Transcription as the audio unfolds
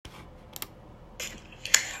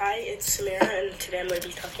Hi, it's Samira, and today I'm going to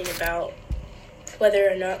be talking about whether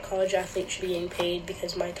or not college athletes should be getting paid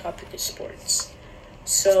because my topic is sports.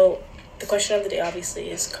 So, the question of the day obviously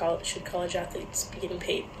is should college athletes be getting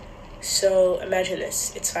paid? So, imagine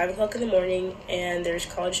this. It's 5 o'clock in the morning, and there's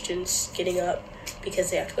college students getting up because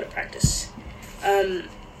they have to go to practice.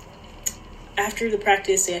 After the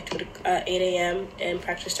practice, they have to go to 8 a.m., and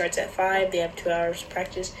practice starts at 5. They have 2 hours of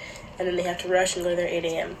practice, and then they have to rush and go to their 8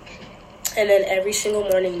 a.m. And then every single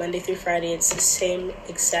morning, Monday through Friday, it's the same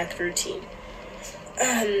exact routine.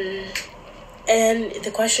 And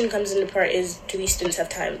the question comes into part is, do these students have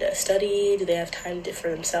time to study? Do they have time for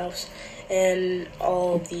themselves? And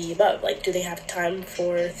all of the above. Like, do they have time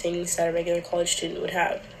for things that a regular college student would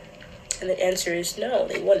have? And the answer is no,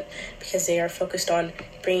 they wouldn't, because they are focused on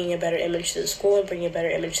bringing a better image to the school and bringing a better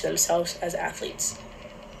image to themselves as athletes.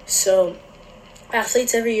 So,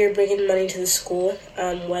 athletes every year bring in money to the school,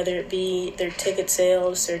 whether it be their ticket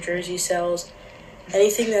sales, their jersey sales,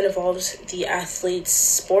 anything that involves the athlete's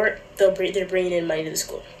sport, they're bringing in money to the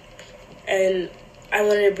school. And I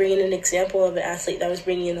wanted to bring in an example of an athlete that was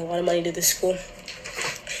bringing in a lot of money to the school.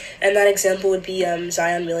 And that example would be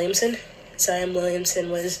Zion Williamson. Zion Williamson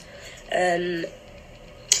was a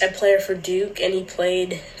player for Duke, and he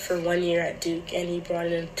played for 1 year at Duke, and he brought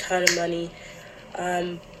in a ton of money.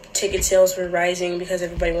 Ticket sales were rising because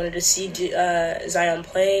everybody wanted to see Zion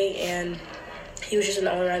play, and he was just an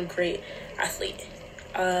all-around great athlete.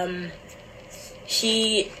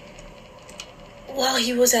 While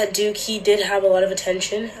he was at Duke, he did have a lot of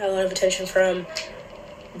attention from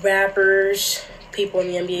rappers, people in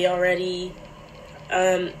the NBA already.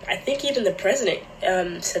 I think even the president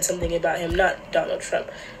said something about him, not Donald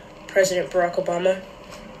Trump, President Barack Obama.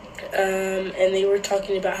 And they were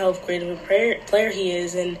talking about how great of a player he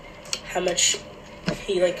is and how much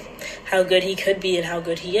how good he could be and how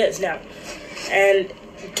good he is now. And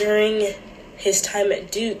during his time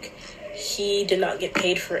at Duke, he did not get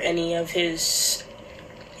paid for any of his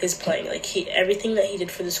playing. Everything that he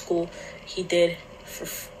did for the school, he did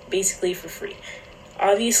basically for free.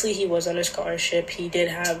 Obviously, he was on a scholarship. He did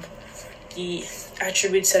have the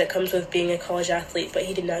attributes that it comes with being a college athlete, but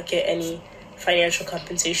he did not get any financial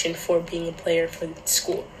compensation for being a player for the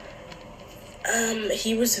school.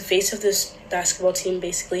 He was the face of this basketball team.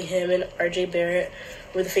 Basically, him and R.J. Barrett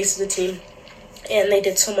were the face of the team, and they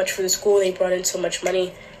did so much for the school. They brought in so much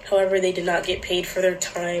money. However, they did not get paid for their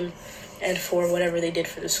time and for whatever they did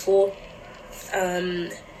for the school.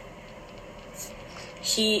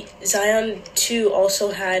 Zion, too,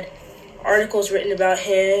 also had articles written about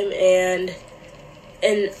him, and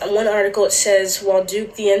in one article it says, while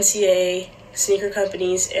Duke, the NCAA, sneaker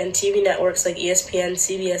companies, and TV networks like ESPN,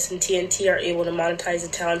 CBS, and TNT are able to monetize the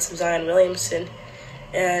talents of Zion Williamson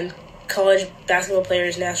and college basketball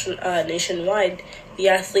players nationwide, the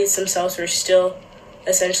athletes themselves are still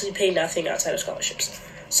essentially paid nothing outside of scholarships.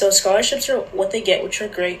 So scholarships are what they get, which are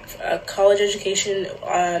great. College education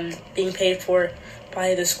being paid for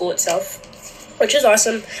by the school itself, which is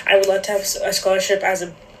awesome. I would love to have a scholarship as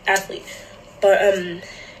an athlete, but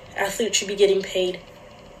athletes should be getting paid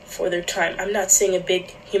for their time. I'm not saying a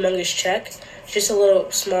big, humongous check, just a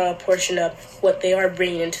little small portion of what they are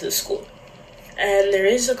bringing into the school. And there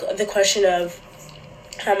is the question of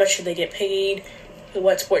how much should they get paid,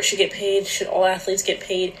 what sport should get paid, should all athletes get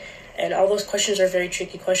paid, and all those questions are very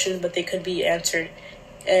tricky questions, but they could be answered,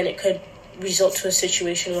 and it could result to a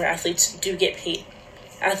situation where athletes do get paid.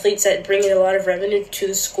 Athletes that bring in a lot of revenue to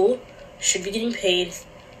the school should be getting paid,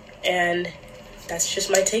 and that's just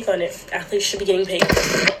my take on it. Athletes should be getting paid.